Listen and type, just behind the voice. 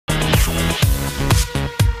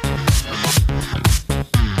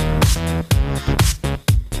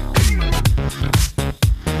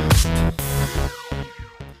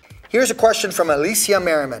Here's a question from Alicia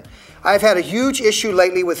Merriman. I've had a huge issue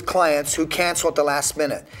lately with clients who cancel at the last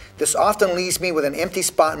minute. This often leaves me with an empty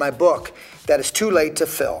spot in my book that is too late to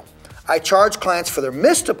fill. I charge clients for their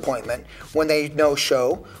missed appointment when they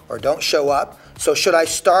no-show or don't show up, so should I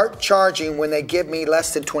start charging when they give me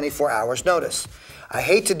less than 24 hours notice? I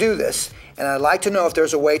hate to do this, and I'd like to know if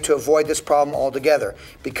there's a way to avoid this problem altogether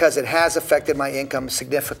because it has affected my income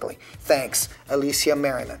significantly. Thanks, Alicia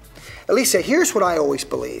Merriman. Alicia, here's what I always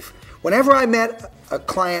believe. Whenever I met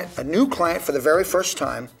a new client for the very first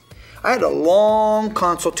time, I had a long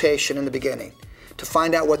consultation in the beginning to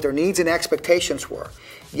find out what their needs and expectations were.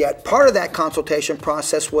 Yet part of that consultation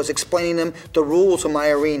process was explaining them the rules of my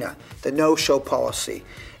arena, the no-show policy,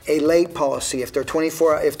 a late policy. If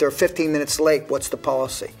they're 15 minutes late, what's the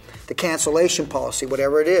policy? The cancellation policy,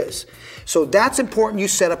 whatever it is. So that's important you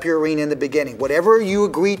set up your arena in the beginning. Whatever you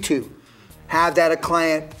agree to, have that a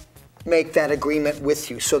client make that agreement with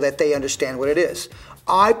you so that they understand what it is.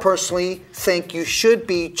 I personally think you should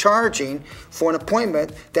be charging for an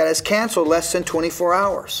appointment that is canceled less than 24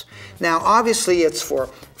 hours. Now, obviously, it's for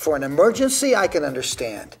an emergency, I can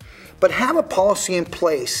understand. But have a policy in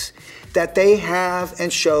place that they have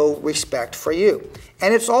and show respect for you.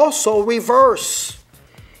 And it's also reverse.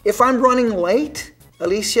 If I'm running late,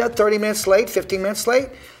 Alicia, 30 minutes late, 15 minutes late,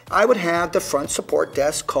 I would have the front support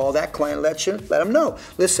desk call that client, let them know.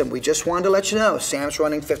 Listen, we just wanted to let you know, Sam's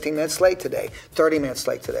running 15 minutes late today, 30 minutes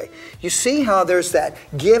late today. You see how there's that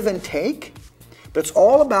give and take? But it's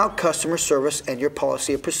all about customer service and your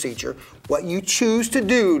policy of procedure, what you choose to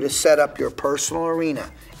do to set up your personal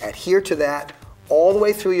arena. Adhere to that all the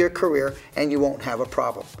way through your career and you won't have a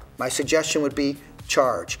problem. My suggestion would be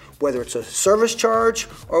charge, whether it's a service charge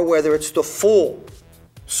or whether it's the full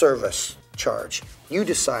service charge. You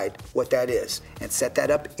decide what that is and set that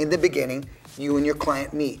up in the beginning. You and your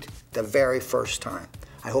client meet the very first time.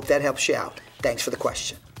 I hope that helps you out. Thanks for the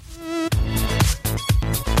question.